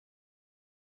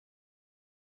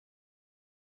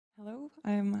Hello,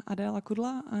 I'm Adéla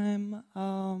Kudla. I'm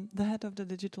the head of the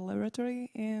digital laboratory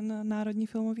in Národní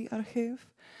filmový archiv.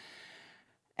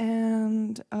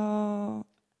 And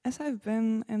as I've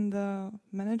been in the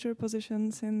manager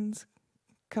position since a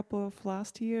couple of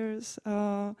last years,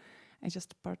 I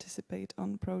just participate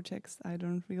on projects. I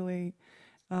don't really,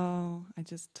 I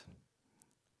just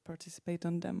participate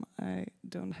on them. I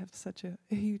don't have such a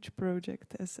huge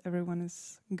project as everyone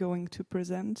is going to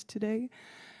present today.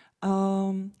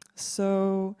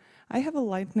 So I have a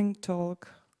lightning talk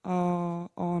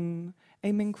on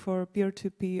aiming for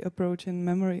peer-to-peer approach in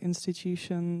memory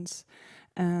institutions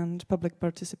and public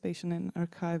participation in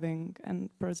archiving and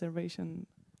preservation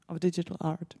of digital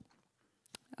art.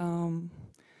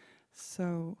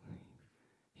 So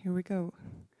here we go.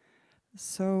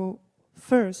 So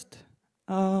first,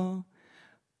 when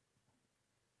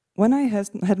I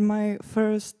had my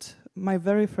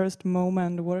very first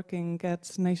moment working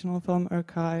at National Film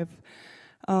Archive,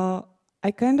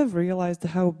 I kind of realized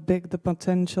how big the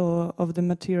potential of the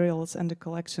materials and the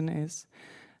collection is.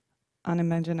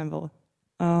 Unimaginable.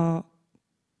 So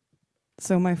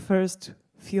my first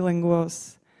feeling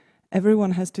was,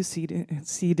 everyone has to see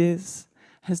this,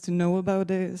 has to know about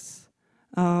this.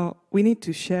 We need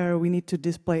to share, we need to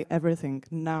display everything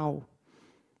now.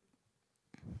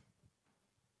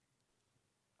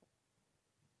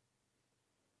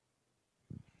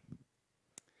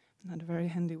 Not very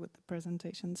handy with the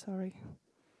presentation, sorry.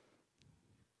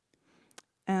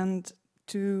 And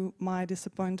to my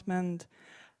disappointment,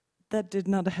 that did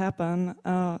not happen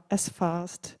as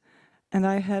fast, and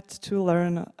I had to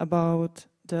learn about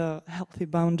the healthy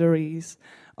boundaries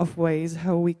of ways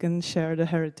how we can share the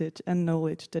heritage and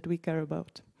knowledge that we care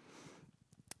about.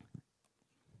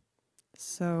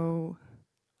 So,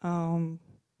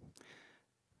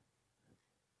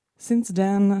 since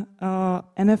then,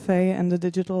 NFA and the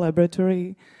Digital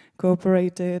Laboratory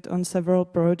cooperated on several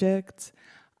projects.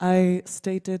 I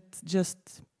stated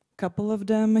just a couple of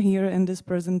them here in this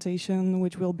presentation,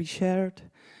 which will be shared,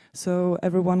 so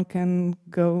everyone can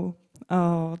go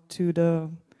to the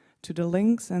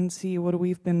links and see what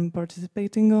we've been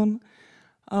participating on.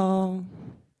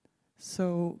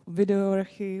 So Video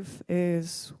Archive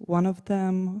is one of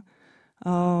them.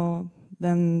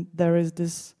 Then there is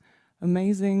this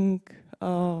amazing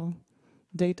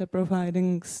data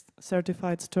providing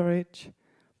certified storage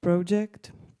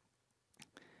project.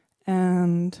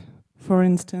 And for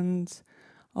instance,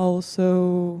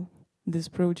 also this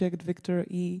project Victor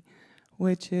E,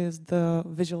 which is the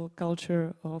visual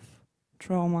culture of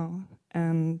trauma.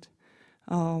 And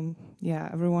yeah,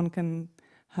 everyone can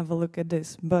have a look at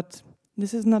this. But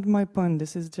this is not my point.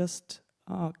 This is just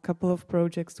a couple of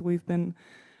projects we've been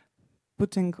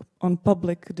putting on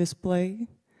public display,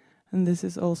 and this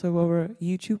is also our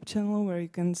YouTube channel where you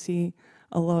can see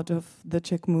a lot of the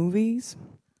Czech movies.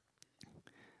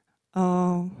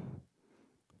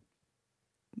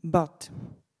 But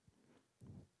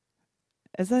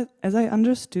as I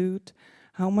understood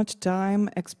how much time,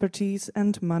 expertise,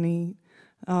 and money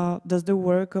does the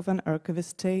work of an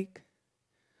archivist take,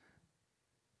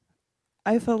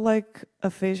 I felt like a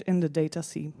fish in the data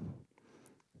sea.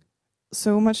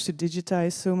 So much to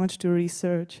digitize, so much to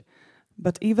research,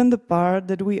 but even the part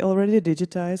that we already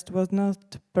digitized was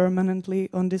not permanently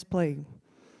on display.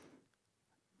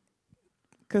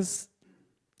 Because,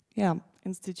 yeah,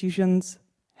 institutions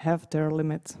have their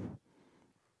limits.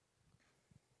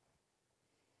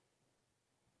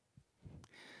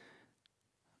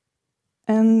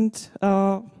 And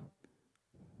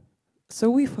so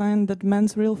we find that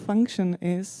man's real function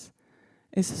is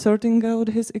sorting out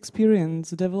his experience,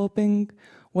 developing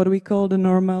what we call the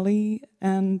normally,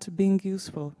 and being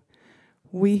useful.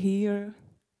 We hear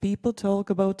people talk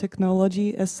about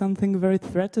technology as something very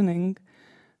threatening,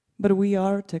 but we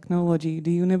are technology.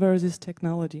 The universe is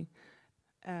technology,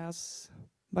 as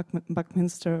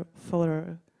Buckminster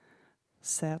Fuller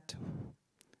said.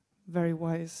 Very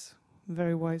wise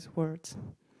words.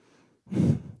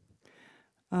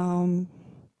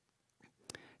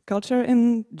 Culture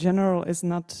in general is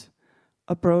not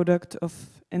a product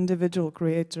of individual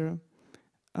creator.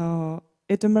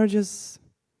 It emerges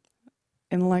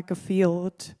in like a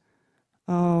field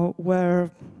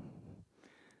where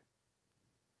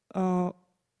an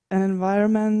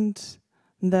environment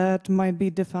that might be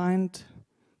defined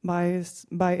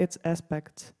by its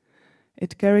aspects.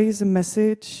 It carries a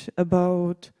message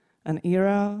about an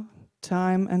era,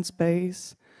 time and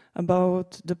space,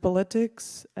 about the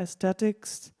politics,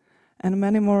 aesthetics, and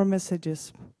many more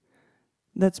messages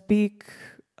that speak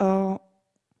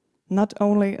not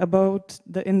only about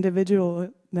the individual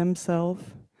themselves,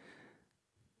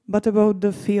 but about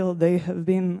the field they have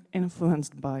been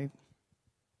influenced by.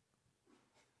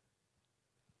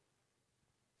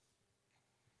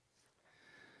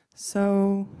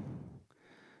 So,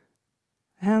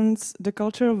 hence, the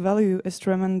cultural value is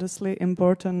tremendously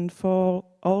important for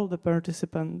all the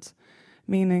participants,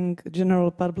 meaning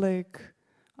general public,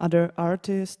 other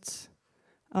artists,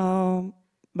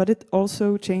 but it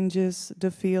also changes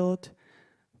the field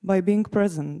by being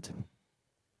present.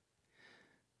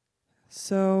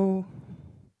 So,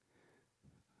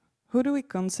 who do we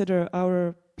consider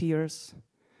our peers?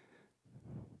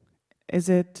 Is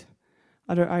it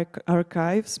other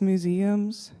archives,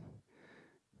 museums?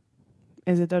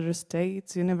 Is it other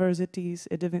states, universities,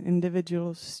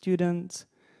 individuals, students?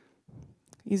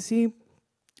 You see,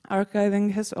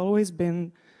 archiving has always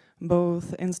been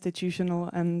both institutional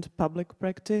and public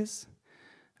practice.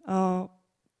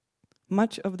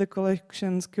 Much of the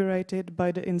collections curated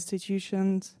by the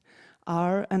institutions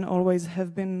are and always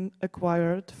have been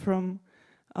acquired from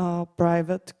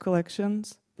private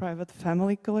collections, private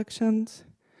family collections.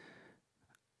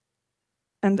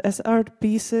 And as art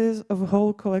pieces of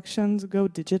whole collections go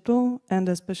digital, and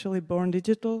especially born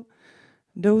digital,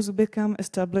 those become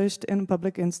established in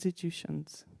public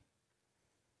institutions.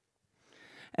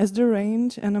 As the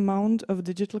range and amount of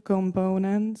digital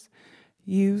components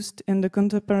used in the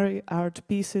contemporary art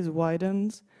pieces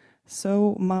widens,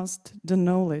 so must the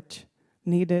knowledge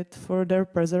needed for their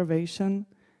preservation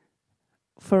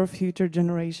for future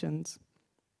generations.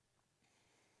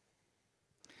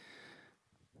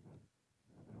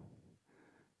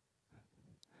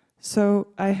 So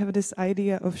I have this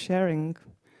idea of sharing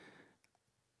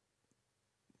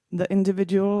the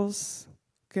individuals,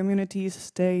 communities,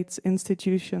 states,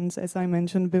 institutions, as I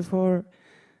mentioned before,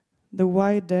 the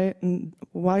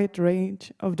wide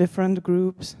range of different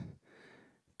groups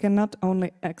can not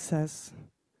only access,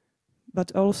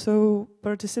 but also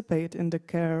participate in the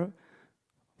care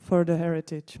for the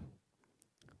heritage.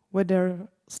 With their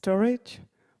storage,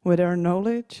 with their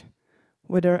knowledge,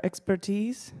 with their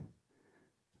expertise,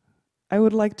 I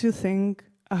would like to think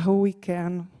how we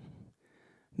can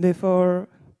before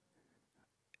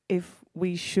if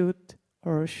we should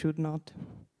or should not.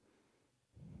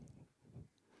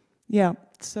 Yeah,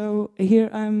 so here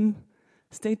I'm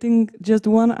stating just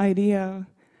one idea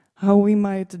how we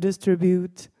might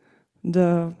distribute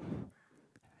the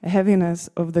heaviness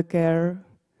of the care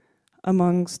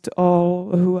amongst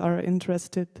all who are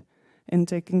interested in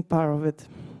taking part of it.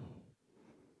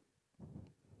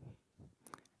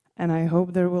 And I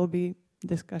hope there will be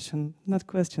discussion, not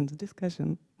questions,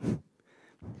 discussion.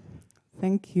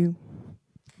 Thank you.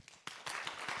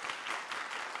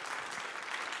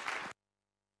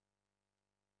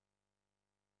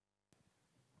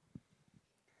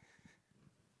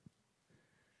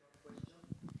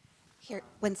 Here,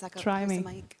 one second. Try Here's me. the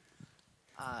mic.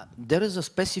 There is a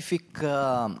specific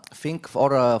thing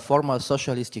for a former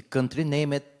socialistic country,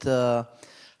 name it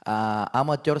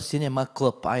Amateur Cinema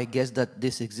Club. I guess that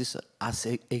this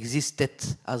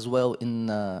existed as well in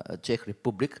Czech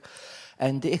Republic.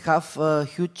 And they have a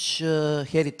huge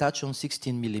heritage on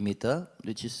 16 millimeter,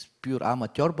 which is pure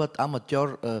amateur, but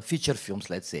amateur feature films,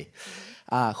 let's say.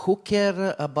 Who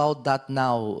care about that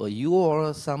now, you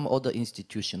or some other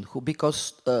institution?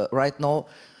 Because right now,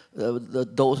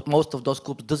 most of those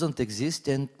clubs doesn't exist,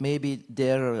 and maybe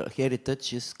their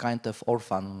heritage is kind of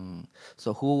orphan.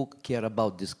 So who care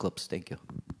about these clubs? Thank you.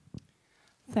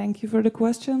 Thank you for the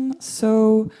question.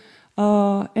 So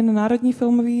in the Národní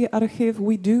filmový archiv,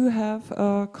 we do have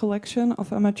a collection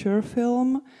of amateur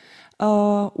film.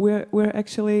 We're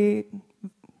actually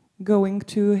going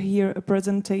to hear a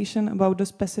presentation about a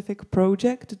specific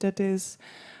project that is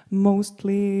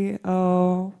mostly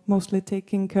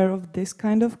taking care of this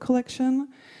kind of collection.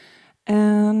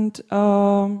 And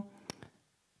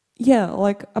yeah,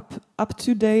 like up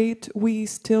to date, we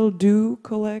still do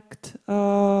collect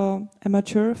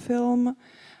amateur film.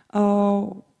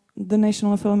 The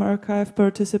National Film Archive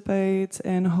participates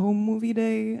in Home Movie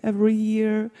Day every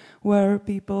year, where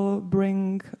people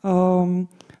bring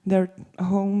their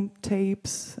home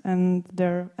tapes and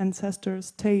their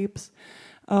ancestors' tapes,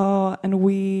 and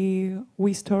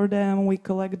we store them, we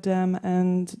collect them,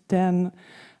 and then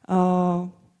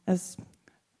as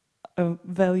a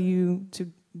value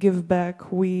to give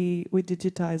back, we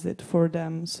digitize it for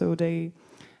them, so they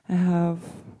have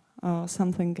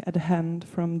something at hand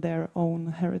from their own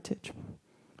heritage,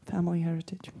 family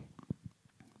heritage.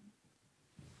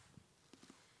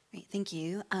 Great, thank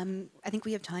you. I think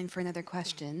we have time for another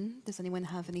question. Does anyone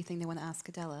have anything they want to ask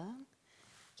Adéla?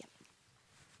 Yeah.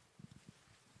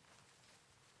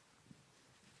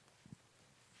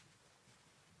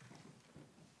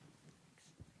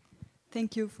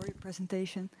 Thank you for your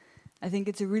presentation. I think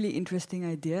it's a really interesting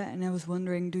idea, and I was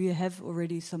wondering, do you have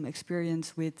already some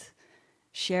experience with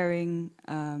sharing,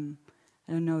 I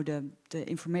don't know, the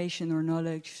information or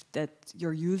knowledge that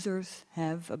your users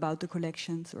have about the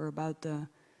collections or about the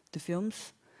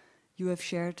films you have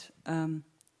shared? And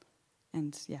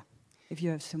yeah, if you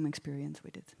have some experience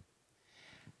with it.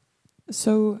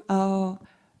 So,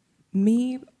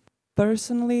 me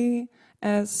personally,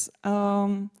 as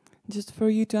just for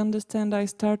you to understand, I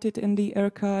started in the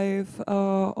archive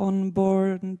on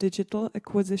board digital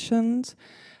acquisitions.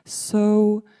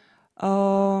 So,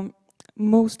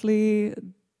 mostly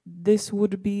this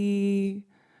would be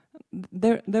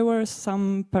there were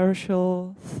some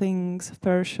partial things,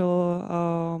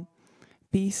 partial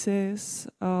pieces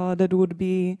that would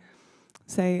be,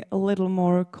 say, a little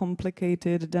more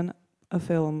complicated than a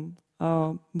film,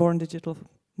 born digital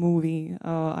movie,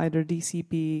 either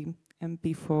DCP,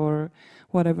 MP4,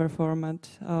 whatever format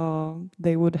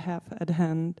they would have at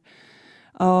hand.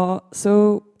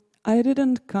 So I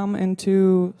didn't come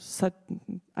into such,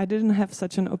 I didn't have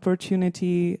such an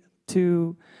opportunity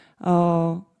to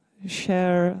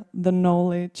share the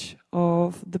knowledge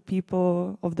of the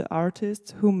people, of the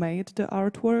artists who made the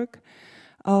artwork.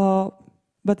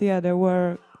 But yeah, there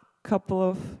were a couple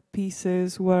of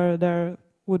pieces where there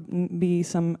would be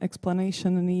some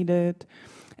explanation needed.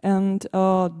 And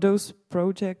those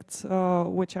projects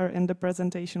which are in the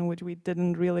presentation, which we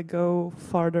didn't really go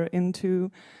farther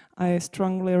into, I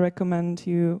strongly recommend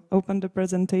you open the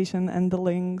presentation and the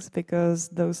links, because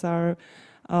those are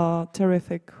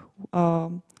terrific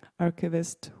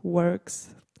archivist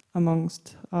works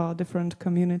amongst different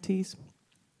communities.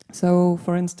 So,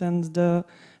 for instance, the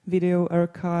video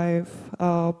archive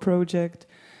project,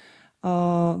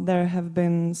 there have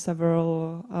been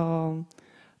several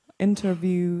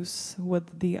interviews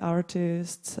with the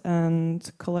artists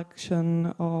and collection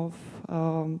of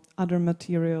other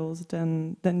materials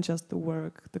than just the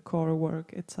work, the core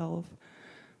work itself.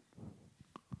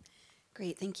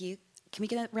 Great, thank you. Can we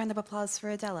get a round of applause for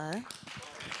Adéla?